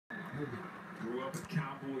Grew up a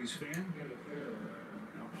Cowboys fan.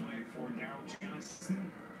 Now playing for Darryl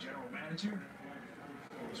Johnston, general manager.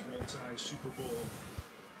 Was multi-Super Bowl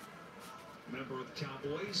member of the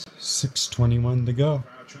Cowboys. 6:21 to go.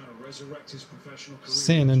 Trying to resurrect his professional career.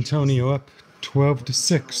 San Antonio up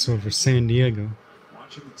 12-6 over San Diego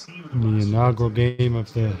in the inaugural game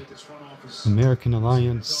of the American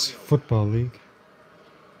Alliance Football League.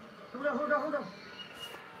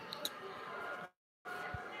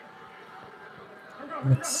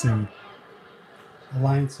 Let's see.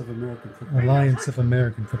 Alliance of American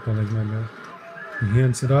Football League, my bad. He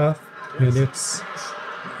hands it off, and it's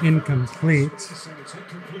incomplete.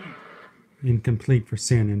 Incomplete for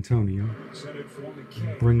San Antonio.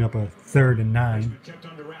 Bring up a 3rd and 9.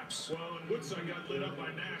 Well, and Woodside got lit up by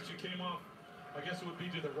Nash. He came off, I guess it would be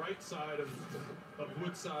to the right side of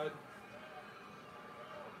Woodside.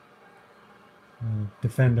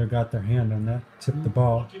 Defender got their hand on that, tipped the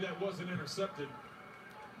ball. Lucky that wasn't intercepted.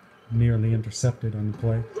 Nearly intercepted on the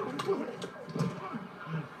play.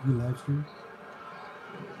 You live stream?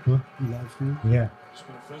 Huh? You live stream? Yeah.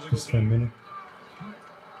 Just for a minute.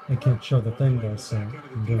 I can't show the thing though, so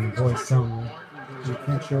I'm doing voice only. You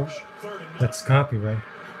can't show? That's copyright.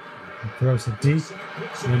 He throws it deep,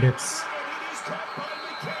 and it's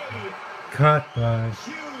caught by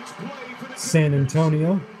San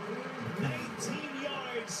Antonio.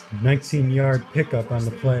 19-yard pickup on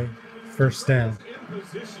the play. First down.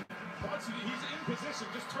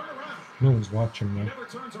 No one's watching though.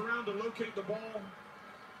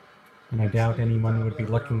 And I doubt anyone would be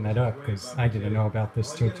looking that up because I didn't know about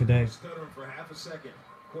this till today.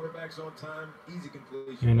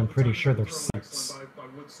 And I'm pretty sure there's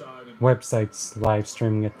websites live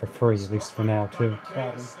streaming it for free, at least for now too.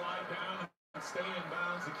 Probably.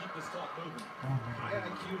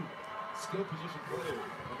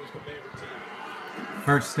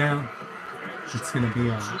 First down. It's going to be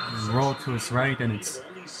a roll to his right, and it's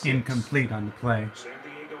incomplete on the play.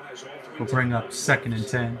 We'll bring up 2nd and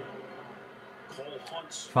 10.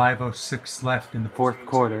 5:06 left in the 4th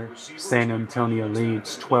quarter. San Antonio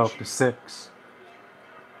leads 12-6.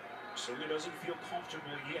 So he doesn't feel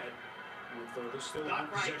comfortable yet with the still one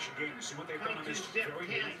possession game. See what they've done on this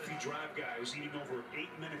very lengthy drive, guys, eating over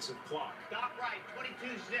 8 minutes of clock. Doc right,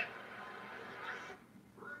 22 zip.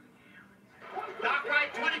 Doc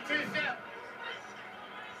right, 22 zip.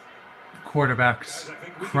 Quarterback's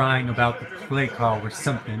crying about the play call or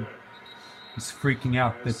something. He's freaking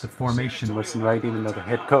out that the formation wasn't right, even though the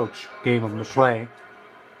head coach gave him the play.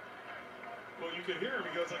 Well, you can hear him.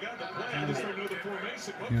 He goes, I got the play. I just don't know the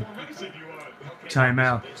formation. What formation do you want?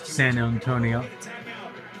 Timeout, San Antonio.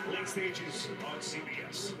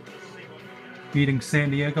 Beating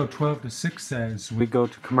San Diego 12-6 as we go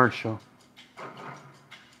to commercial.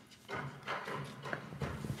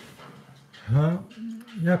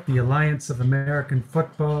 Yep, the Alliance of American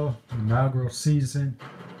Football, inaugural season.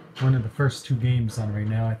 One of the first 2 games on right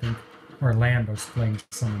now, I think. Orlando's playing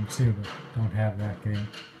some too, but don't have that game.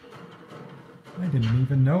 I didn't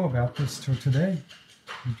even know about this till today.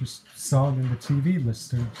 I just saw it in the TV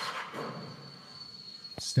listings.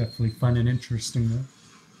 It's definitely fun and interesting though.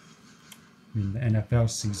 I mean, the NFL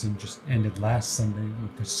season just ended last Sunday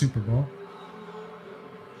with the Super Bowl.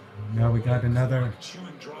 Now we got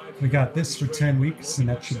this for 10 weeks, and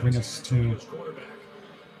that should bring us to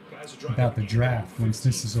about the draft once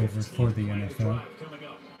this is over for the NFL.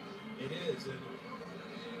 It is, and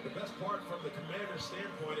the best part from the commander's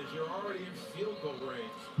standpoint is you're already in field goal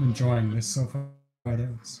range. I'm enjoying this so far.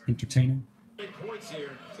 It's entertaining. 8 points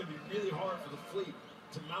here. It's going to be really hard for the Fleet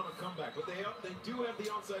to mount a comeback, but they do have the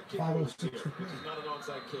onside kick here, which is not an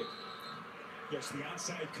onside kick. Yes, the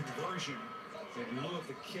onside conversion in lieu of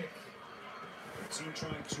the kick. The team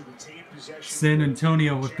trying to retain possession. San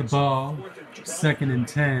Antonio with the ball, 2nd and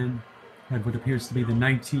 10 at what appears to be the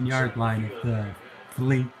 19-yard line of the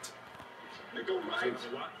Fleet.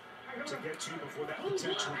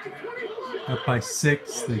 Up by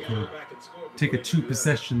 6, they can take a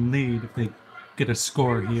 2-possession lead if they get a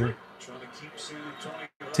score here.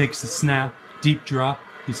 Takes the snap, deep drop.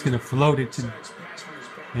 He's going to float it to,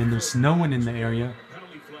 and there's no one in the area.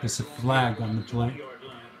 There's a flag on the play.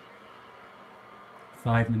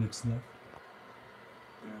 5 minutes left.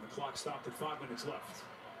 And the clock stopped at 5 minutes left.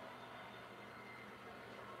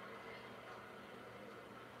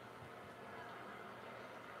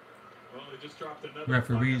 Well, they just dropped another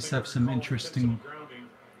Referees have some interesting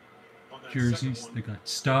jerseys. They got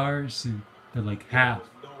stars, and they're like half.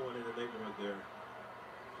 No one in the neighborhood there.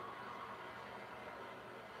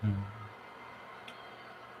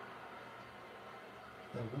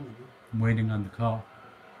 I'm waiting on the call.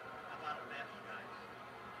 How about a mess,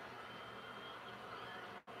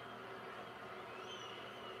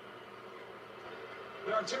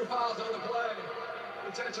 are 2 fouls on the play.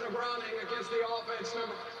 Intentional grounding against the offense,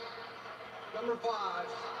 number 5.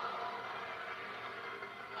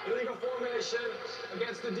 Illegal formation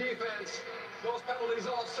against the defense. Those penalties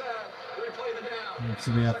offset. Replay the down.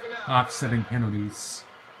 So we have Second down. offsetting penalties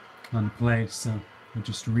on play, so we'll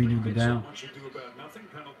just redo the down. Much ado about nothing.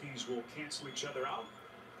 Penalties will cancel each other out.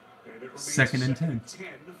 And it remains Second and 10. 10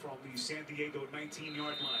 from the San Diego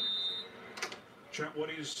 19-yard line. Trent, what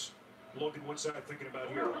is Logan Woodside thinking about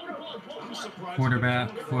here? I'm surprised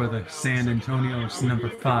Quarterback for the San Antonio is number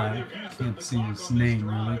 5. Can't see his name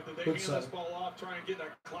really. Woodside.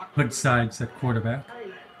 Hoodside's at quarterback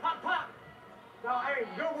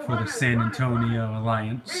for the San Antonio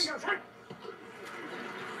Alliance.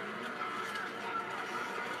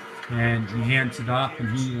 And he hands it off,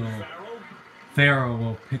 and Farrell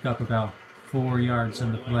will pick up about 4 yards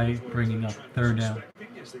on the play, bringing up third down.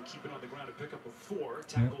 Yep,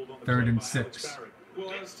 3rd and 6.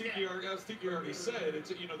 Well, as Tiki already said,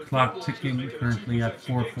 it's, you know, the Clock ticking, currently at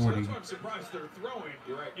 4:40. I'm surprised they're throwing.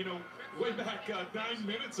 You know, way back 9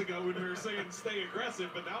 minutes ago when we were saying stay aggressive,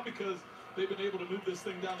 but now because they've been able to move this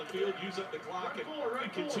thing down the field, use up the clock,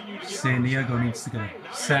 and continue to get... San Diego needs to get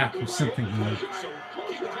a sack or something here. So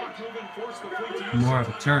keep the clock moving, force the fleet to use More of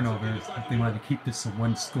a turnover. I think they want to keep this a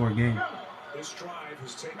one-score game. This drive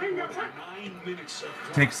has taken more than 9 minutes of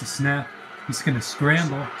Takes the snap. He's going to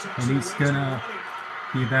scramble, and he's going to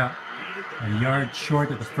be about a yard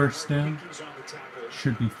short of the first down.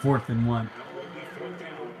 Should be 4th and 1.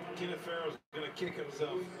 Kenneth Farrell's going to kick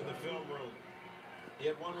himself in the film room. He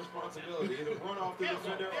had one responsibility, either run off the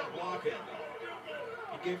defender or block it.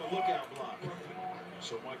 He gave a lookout block.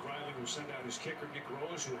 So Mike Riley will send out his kicker, Nick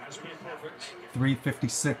Rose, who has been perfect.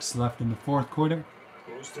 3:56 left in the 4th quarter.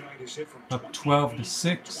 Rose tonight is hit from Up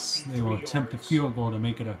 12-6. They will attempt a field goal to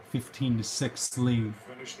make it a 15-6 lead.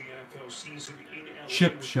 Finish the NFL season in LA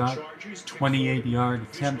Chip with the shot, Chargers, 28-yard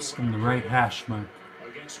attempts from the right hash mark.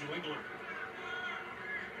 against New England.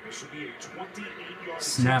 This will be a 28-yard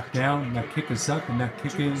Snap down, that kick is up, and that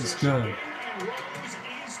kick is good. Rose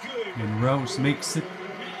is good. And Rose makes it.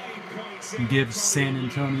 He gives San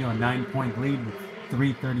Antonio a 9-point lead with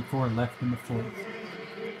 3:34 left in the 4th.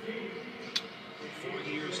 4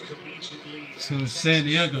 years collegiately. So San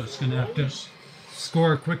Diego's going to have to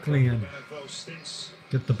score quickly and NFL stinks.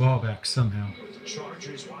 get the ball back somehow.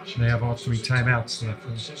 Chargers, Washington, They have all 3 timeouts San left.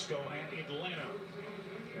 Francisco and Atlanta.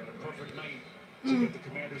 And a perfect night to get the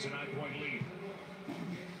Commanders a 9-point lead.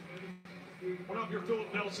 When you're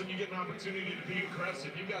Philip Nelson, you get an opportunity to be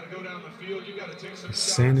aggressive. You got to go down the field. You got to take some The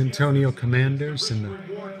San Antonio Commanders and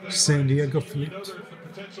the San Diego You Fleet. know there's the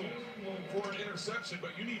potential for an interception,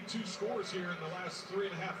 but you need 2 scores here in the last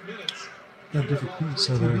 3.5 minutes. Got different teams.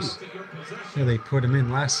 So there's, yeah, they put him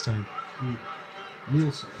in last time.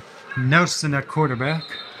 Nielsen. Nelson at quarterback.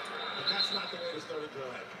 But that's not the way to start a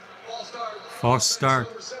drive. False start,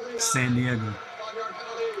 San Diego. 5-yard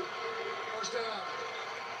penalty. First down.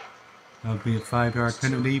 That'll be a 5-yard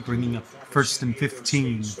penalty, bringing up 1st and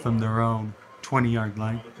 15 from their own 20-yard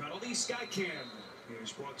line. The penalty Skycam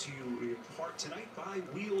is brought to you in part tonight by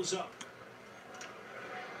Wheels Up.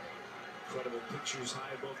 Incredible pictures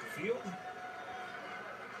high above the field.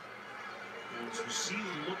 And as you see,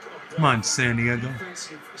 look up Come on, San Diego.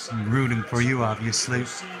 I'm rooting for you, obviously.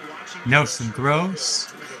 Nelson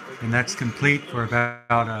throws, and that's complete for about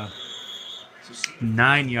a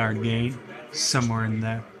 9-yard gain, somewhere in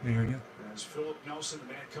that area. As Philip Nelson,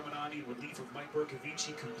 the man coming on in relief of Mike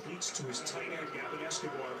Bercovici, completes to his tight end, Gavin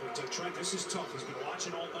Escobar. But Trent, this is tough. He's been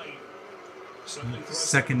watching all night. Suddenly throws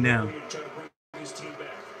Second down. and try to bring his team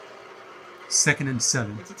back. 2nd and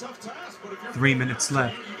 7. It's a tough task, but if you're 3 minutes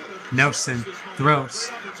left. Nelson throws.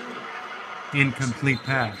 Incomplete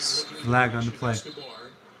pass. Flag on the play. Escobar,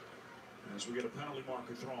 as we get a penalty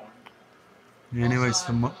marker thrown. Anyways,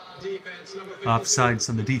 from Defense, number 50. offsides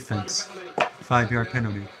on the defense. 5-yard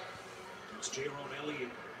penalty. It's J-Ron Elliott.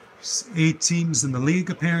 8 teams in the league,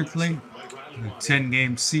 apparently. A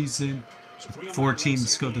 10-game season. 4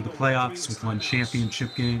 teams go to the playoffs with 1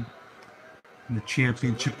 championship game. And the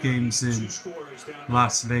championship game's in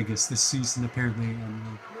Las Vegas this season, apparently,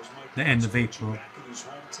 on the end of April. Back in his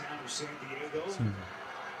hometown of San Diego. So,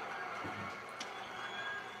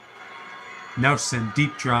 Nelson,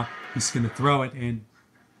 deep drop. He's going to throw it, and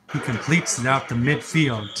he completes it out the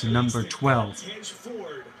midfield to number 12. Here's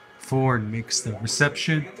Ford. Ford makes the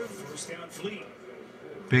reception. First down Fleet.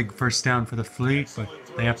 Big first down for the Fleet, but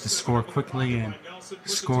they have to score quickly and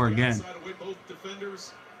score again.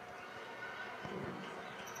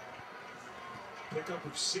 Pickup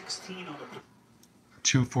of 16 on the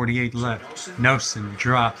 2:48 left. Nelson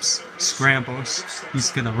drops, scrambles.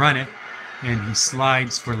 He's going to run it. and he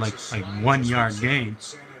slides for like 1 yard gain.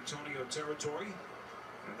 San Antonio territory.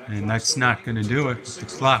 And that's not going to do it with the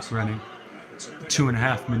clock running.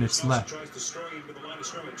 2.5 minutes left.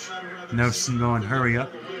 Nelson going, hurry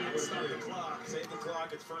up. Stop the clock. Save the clock.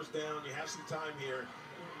 It's first down. You have some time here.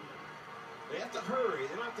 They have to hurry.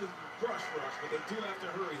 They don't have to rush, but they do have to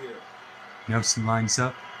hurry here. Nelson lines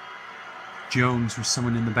up. Jones or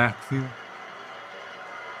someone in the backfield.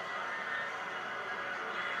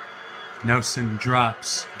 Nelson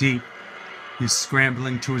drops deep. He's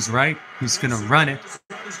scrambling to his right. He's going to run it.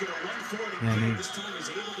 And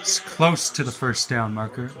he's close to the first down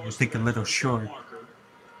marker. I think a little short.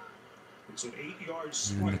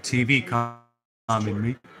 And the TV calming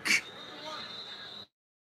me.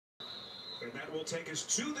 And that will take us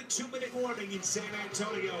to the 2-minute warning in San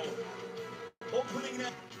Antonio. Opening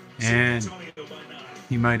that. And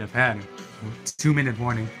he might have had it. 2-minute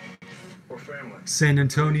warning. San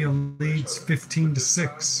Antonio leads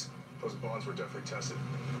 15-6. Those bonds were definitely tested.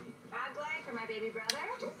 Bad leg for my baby brother.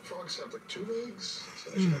 Don't frogs have like 2 legs? So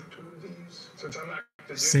they should have 2 of these. Since I'm not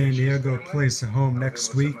the San Diego plays at home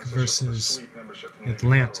next week versus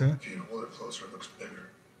Atlanta. If you hold it closer, it looks bigger.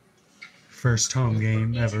 First home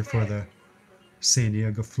game ever for the San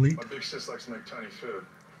Diego Fleet, My big sis likes to make tiny food,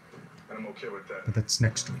 and I'm okay with that. but that's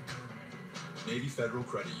next week. Navy Federal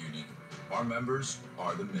Credit Union. Our members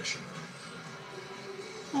are the mission.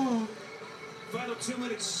 Final 2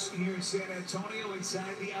 minutes here in San Antonio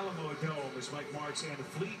inside the Alamo Dome as Mike Martz and the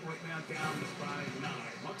Fleet right now down by 9.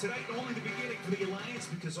 Well, tonight only the beginning for the Alliance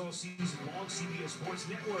because all season long CBS Sports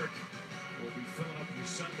Network will be filling up your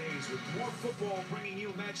Sundays with more football, bringing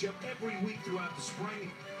you a matchup every week throughout the spring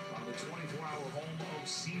on the 24-hour home of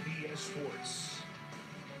CBS Sports.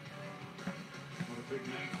 What a big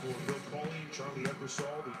night for Bill Pauly and Charlie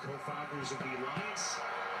Ebersol, the co-founders of the Alliance.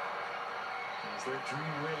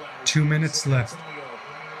 2 minutes left. To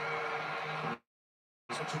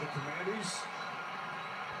the Commanders.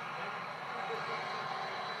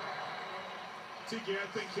 TK, I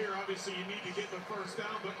think here, obviously, you need to get the first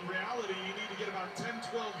down, but in reality, you need to get about 10,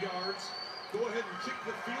 12 yards. Go ahead and kick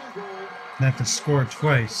the field goal. Not to score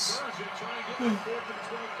twice. Try and get that 4th and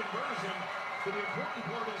 12 conversion. But the important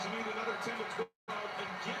part is you need another 10 to 12 and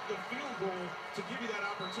get the field goal to give you that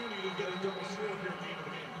opportunity to get a double score here at the end of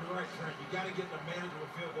the game. You're right, Trent. You got to get in a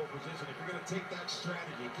manageable field goal position. If you're going to take that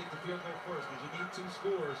strategy, kick the field goal first, because you need 2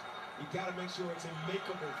 scores, you got to make sure it's a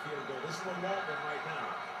makeable field goal. This is a long one right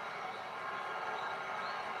now.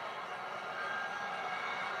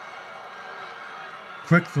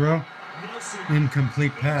 Quick throw.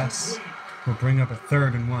 Incomplete pass. Will bring up a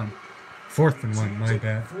 3rd and 1. 4th and 1, my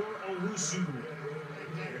bad.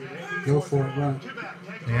 Go for it, run.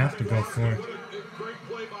 They have to go for it.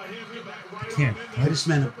 I can't. I just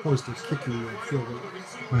meant opposed to kicking the field goal.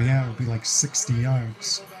 Well, yeah, it'll be like 60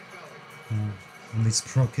 yards. At least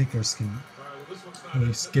pro kickers can at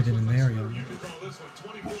least get it in the area.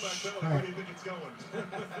 All right.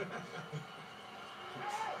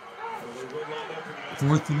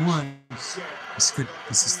 4th and 1.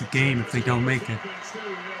 This is the game if they don't make it.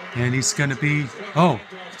 And he's going to be... Oh,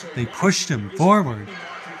 they pushed him forward.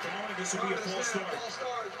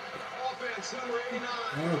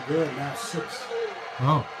 Oh, good. Now 6.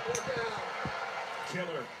 Oh.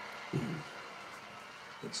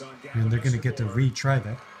 And they're going to get to retry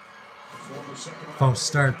that. False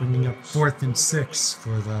start, bringing up 4th and 6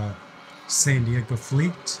 for the San Diego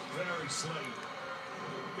Fleet.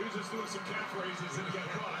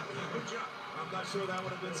 I'm not sure that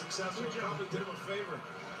would have been successful. Probably did him a favor.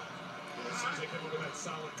 As soon as they come up with that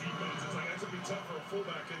solid defense, it's like that's going to be tough for a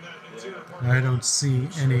fullback in that interior part. I don't see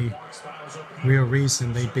any real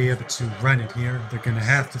reason they'd be able to run it here. They're going to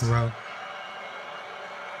have to throw.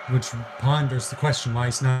 Which ponders the question why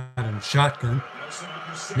he's not in shotgun.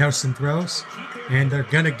 Nelson throws, and they're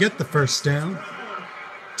going to get the first down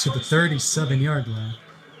to the 37-yard line.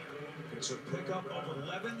 It's a pickup of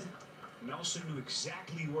 11. Nelson knew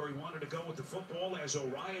exactly where he wanted to go with the football as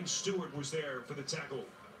Orion Stewart was there for the tackle.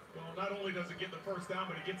 Well, not only does it get the first down,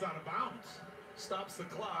 but it gets out of bounds. Stops the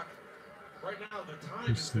clock. Right now, the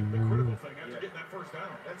time is the critical thing after getting that first down.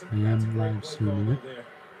 That's a great play call right there.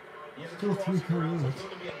 Yeah, Still 3 coming it's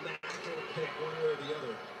going to be a natural pick one way or the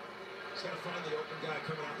other. Just got to find the open guy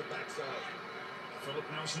coming out the backside. Philip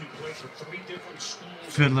Nelson, who played for 3 different schools.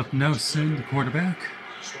 Philip Nelson, the quarterback,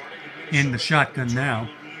 in the shotgun now.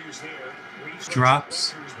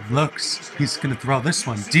 Drops, looks, he's going to throw this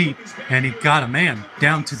one deep, and he got a man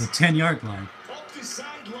down to the 10-yard line.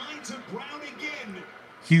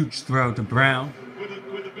 Huge throw to Brown,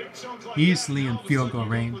 easily in field goal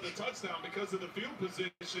range.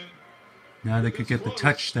 Now they could get the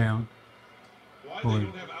touchdown. or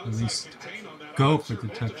at least go for the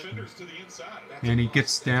touchdown. And he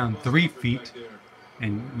gets down 3 feet,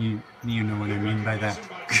 and you know what I mean by that.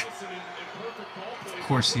 Of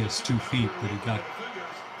course he has 2 feet, but he got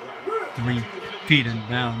 3 feet in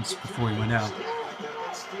bounds before he went out.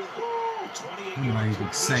 What am I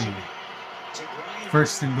even saying?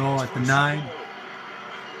 1st and goal at the 9.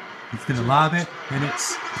 He's going to lob it, and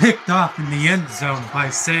it's picked off in the end zone by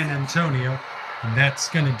San Antonio, and that's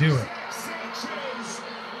going to do it.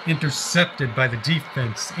 Intercepted by the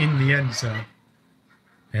defense in the end zone.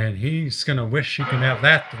 And he's going to wish he can have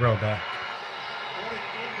that throwback.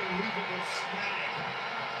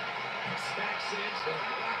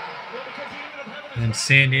 And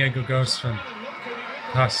San Diego goes from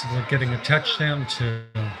possibly getting a touchdown to...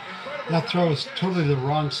 That throw was totally the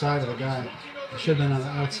wrong side of the guy. It should have been on the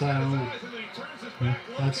outside only. Yeah.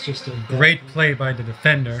 That's just a great play by the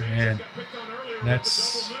defender, and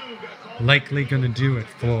that's likely going to do it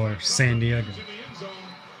for San Diego.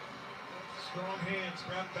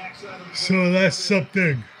 So that's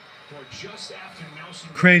something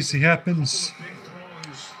crazy happens.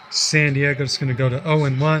 San Diego's going to go to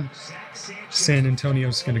 0-1. San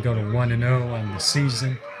Antonio's going to go to 1-0 on the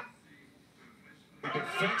season.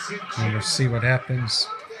 And we'll see what happens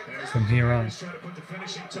from here on.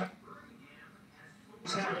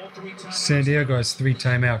 San Diego has 3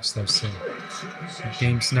 timeouts, though, so the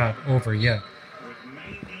game's not over yet.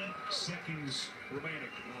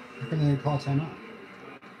 How can they call timeout?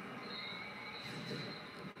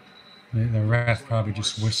 The ref probably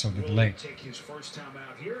just whistled it late. Take his first time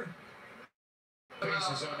out here.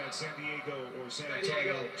 Faces on that San Diego or San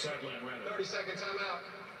Antonio sideline rather. 30-second timeout.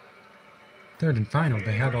 3rd and final,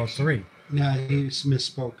 they had all 3. No, he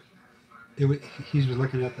misspoke. He was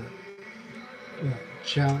looking at the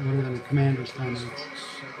challenge, whatever the Commander's timeouts.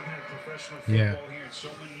 Yeah. Here in so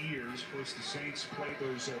many years. Of course, the Saints played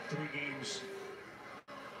those 3 games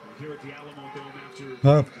here at the Alamo Dome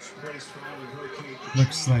after disgraced following Hurricane Katrina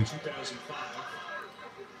Looks like 2005.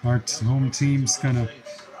 our home team's gonna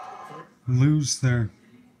lose their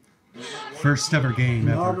first ever game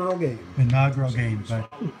Inaugural game,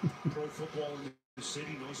 but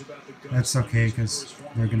that's okay because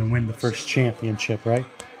they're gonna win the first championship, right?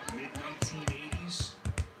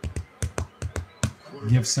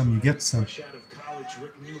 Give some, you get some.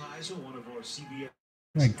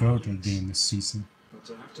 I go to a game this season.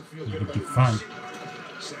 It would be fun.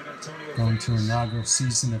 Going to an inaugural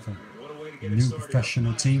season of a new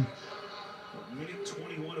professional team. A minute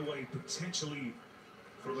 21 away, potentially,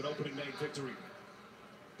 from an opening night victory.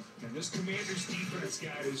 And this Commanders defense,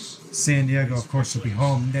 guys. San Diego, of course, will be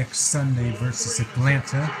home next Sunday versus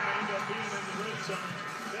Atlanta.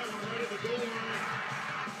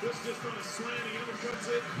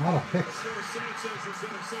 A lot of picks.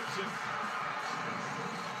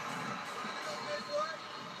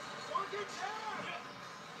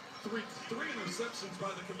 Three interceptions by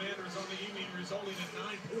the Commanders on the evening, resulting in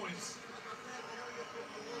 9 points.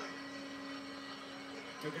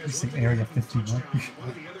 It's the Area 51.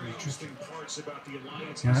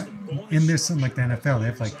 Yeah, in this, unlike the NFL, they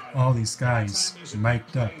have like all these guys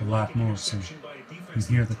mic'd up a lot more, so you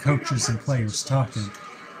hear the coaches and players talking.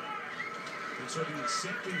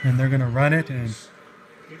 And they're going to run it, and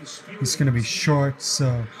it's going to be short,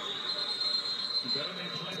 so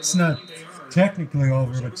it's not technically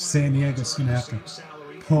over, but San Diego's going to have to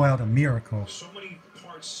pull out a miracle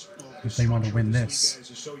if they want to win this.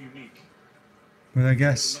 But I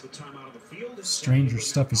guess stranger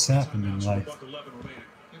stuff has happened in life.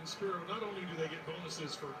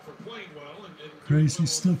 Crazy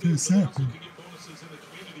stuff has happened.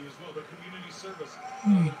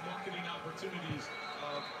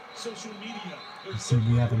 So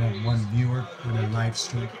we haven't had one viewer on our live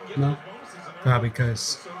stream. No. Probably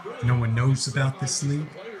because no one knows about this league.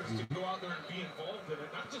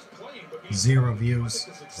 0 views,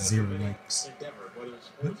 0 likes.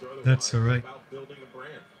 But that's alright.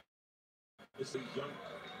 It's the young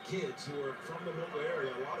kids who are from the local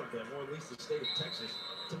area, a lot of them, or at least the state of Texas,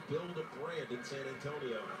 to build a brand in San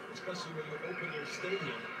Antonio, especially when you open your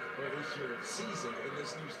stadium, or at least your season in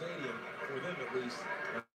this new stadium, for them at least,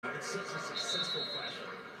 in such a successful fashion.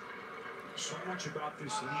 So much about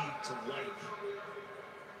this league to like.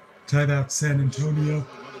 Timeout San Antonio.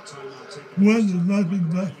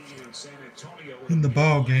 1:11 left in the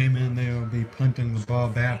ball game, and they will be punting the ball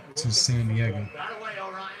back to San Diego.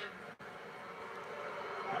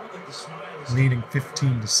 Leading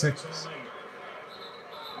 15-6.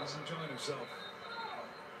 He's enjoying himself.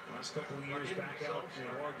 Last couple of years back out in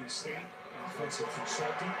Oregon State, offensive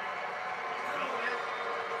consultant.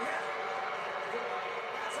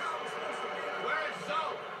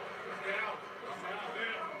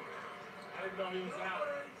 he was out.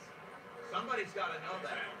 Somebody's got to know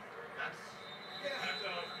that. That's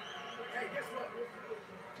hey, guess what?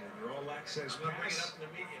 And your all-access I'm going to bring it pass up in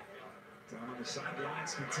the media. down on the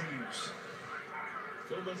sidelines continues.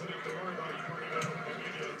 Phil doesn't have to worry about you bringing it up in the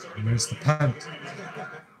media. It's already And there's the punt.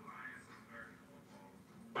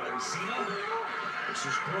 Alcina. This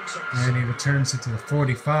is Brooks up the And he side. returns it to the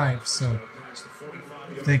 45, so Past the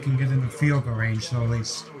 45. if they can get in the field goal range, they'll at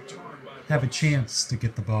least have a chance to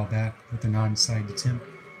get the ball back with an onside attempt.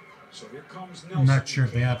 So here comes I'm not Nelson. sure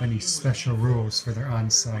if they have any special rules for their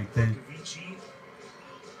onside thing.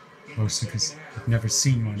 Mostly because I've never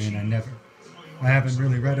seen one, and I haven't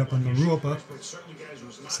really read up on the rule book,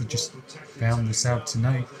 so just found this out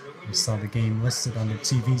tonight. I saw the game listed on the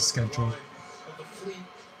TV schedule. of the fleet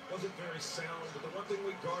wasn't very sound, but the one thing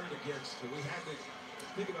we guarded against, and we had to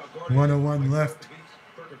think about guarding 101 left.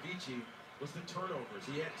 Bercovici, was the turnovers.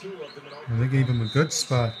 He had 2 of them in all. Well, they gave him a good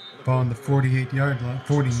spot. Ball on the 48-yard line,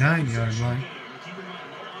 49-yard line.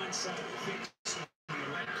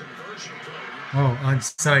 Oh,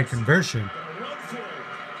 onside conversion.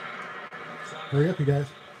 Hurry up, you guys.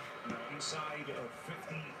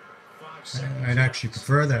 I'd actually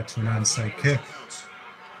prefer that to an onside kick.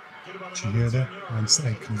 Did you hear that?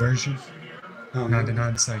 Onside conversion. Oh, Not an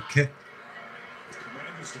onside kick.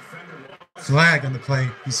 Flag on the play.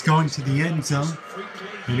 He's going to the end zone,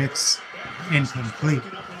 and it's incomplete.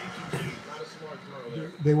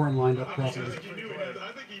 They weren't lined up properly. I think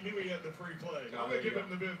he knew he had the free play. I'm going to give him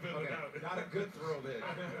the benefit of the doubt. Not a good throw there.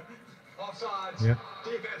 Offsides. Yep.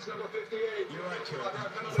 Defense number 58. You're right, Joe.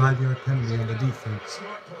 5-yard penalty on the defense.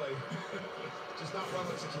 Smart play. Just not well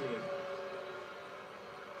executed.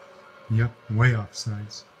 Yep, way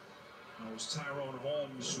offsides. It was Tyrone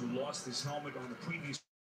Holmes who lost his helmet on the previous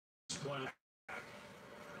play.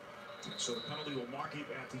 So the penalty will mark it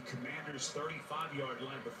at the Commanders' 35-yard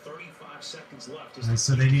line, but 35 seconds left. And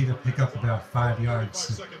so they need to pick up about 5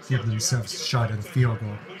 yards to give themselves a shot at a field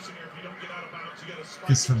goal.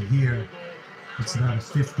 Because from here, it's about a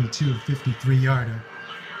 52, 53-yarder.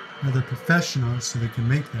 Now they're professionals, so they can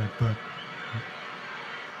make that, but...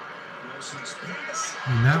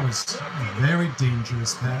 And that was a very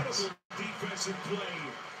dangerous pass. Defensive play.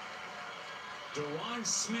 Deron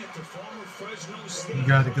Smith, the former Fresno State. You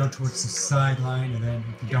got to go towards the sideline, and then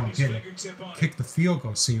if you don't get it, kick the field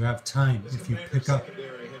goal so you have time if you pick up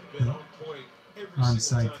the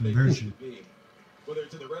onside conversion. Whether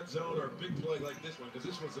it's in the red zone or a big play like this one, because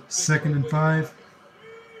this was a big 2nd and 5.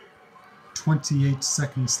 28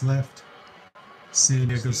 seconds left. San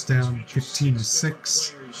Diego's down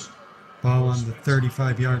 15-6. Ball on the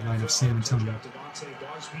 35-yard line of San Antonio.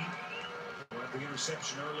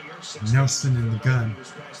 Nelson in the gun.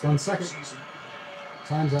 1 second.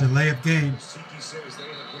 Time's up. Delay of game.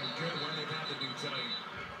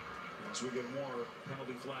 As we get more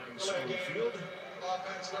penalty flags on the field.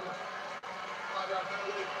 Offense number 5-yard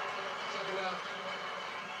penalty. Second down.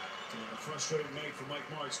 And a frustrating night for Mike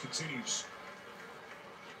Martz continues.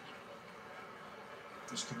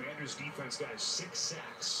 This Commanders defense got 6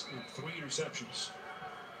 sacks and 3 interceptions.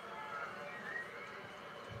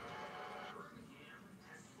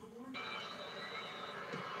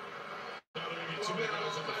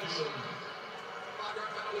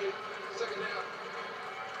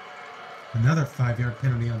 Another 5-yard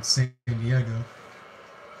penalty on San Diego.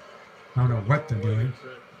 I don't know what they're doing.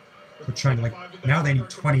 They're trying to, now they need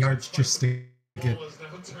 20 yards just to get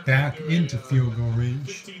back into field goal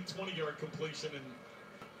range. 15-20-yard completion, and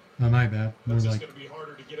Oh, my bad. More it's just like going to be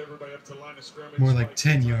harder to get everybody up to the line of scrimmage. more like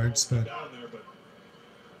 10 yards, but down there, but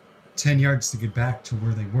 10 yards to get back to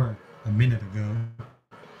where they were a minute ago.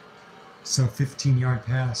 So 15-yard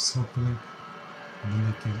pass, hopefully. And then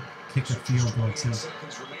they can kick a field goal too.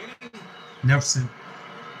 Nelson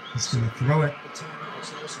is going to throw it.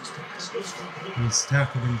 He's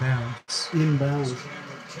tackled in bounds. Inbound. Kelly,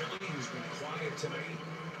 who's been quiet tonight.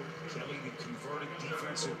 Kelly, the converted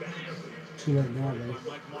defensive back. Too late now, though.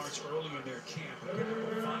 Mike Martz early in their camp.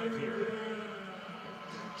 Number 5 here.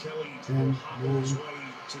 Kelly 10, hobbled his 9, way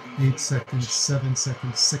to the 8 seconds, 7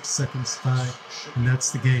 seconds, 6 seconds, 5, and that's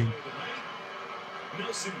the game.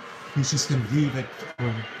 Nelson. He's just going to leave it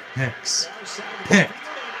for Hicks. Picked.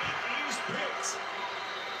 He's picked.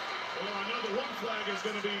 well, another one flag is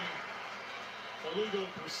going to be a legal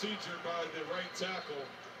procedure by the right tackle.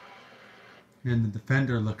 And the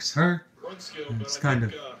defender looks hurt. Run skill, And but it's I kind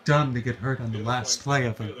of think, dumb to get hurt on the last play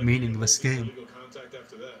of a meaningless game illegal contact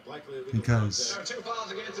after that. Likely illegal because There are 2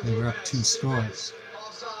 fouls against the they were up defense. 2 scores.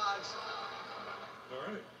 Offsides.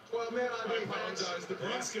 All right. 12 men on I defense. apologize to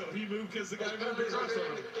Brunskill. He moved because the guy moved Penalties his are arm.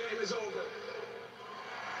 in. Game is over.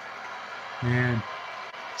 And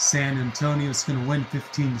San Antonio's going to win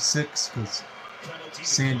 15-6 because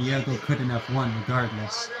San Diego couldn't have won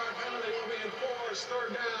regardless. 5-yard penalty will be enforced.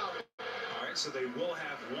 Third down. All right, so they will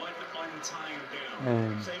have one untimed down.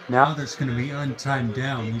 And now there's going to be untimed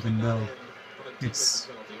down, even though it's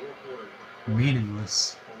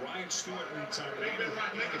meaningless. Ryan Stewart retired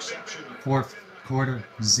an interception. Fourth quarter,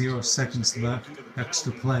 0 seconds left,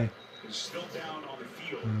 extra play. Is still down on the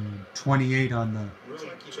field. 28 on the Really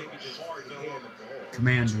took a hard hit on the ball.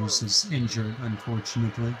 Commanders is injured,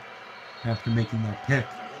 unfortunately, after making that pick.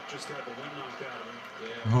 Just had the wind knocked out of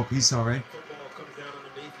him. I hope he's all right. Football comes down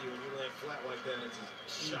underneath you and you land flat like that.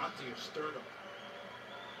 It's a shot to your sternum.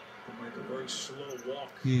 He'll make a very slow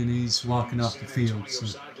walk. And he's walking off the field,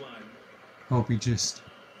 so hope he just,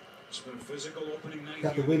 It's been a physical opening night.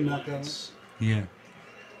 Got the here wind in knocked out of Lions. yeah.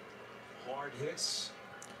 Hard hits.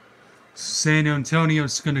 San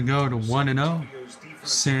Antonio's going to go to 1-0.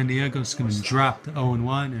 San Diego's going to drop to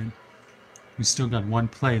 0-1, and we still got one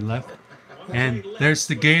play left. And there's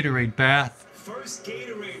the Gatorade bath. First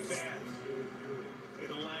Gatorade bath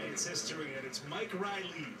in Alliance history, and it's Mike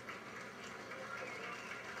Riley.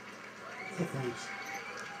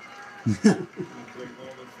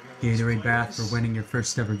 Gatorade bath for winning your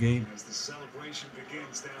first ever game. As the celebration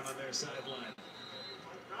begins down on their sideline.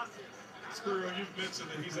 Spurrier, you've mentioned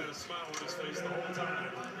that he's had a smile on his face the whole time.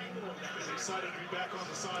 He's excited to be back on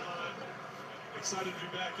the sideline. Excited to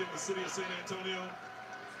be back in the city of San Antonio.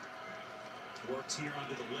 Works here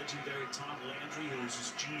under the legendary Tom Landry, who's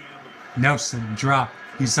his GM. Nelson drop.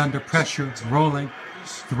 He's under pressure. It's rolling.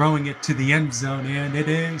 Throwing it to the end zone, and it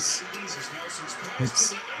is.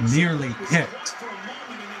 It's nearly picked.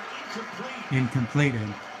 Incomplete,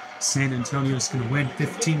 and San Antonio's going to win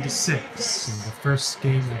 15-6. So the first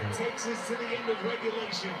game ever.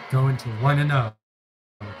 Going to 1-0.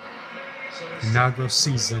 Inaugural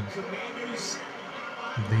season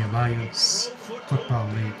of the Alliance Football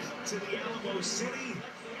League.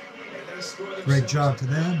 Great job to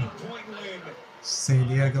them. San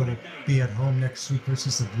Diego will be at home next week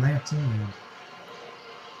versus Atlanta, and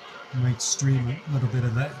might stream a little bit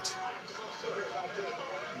of that.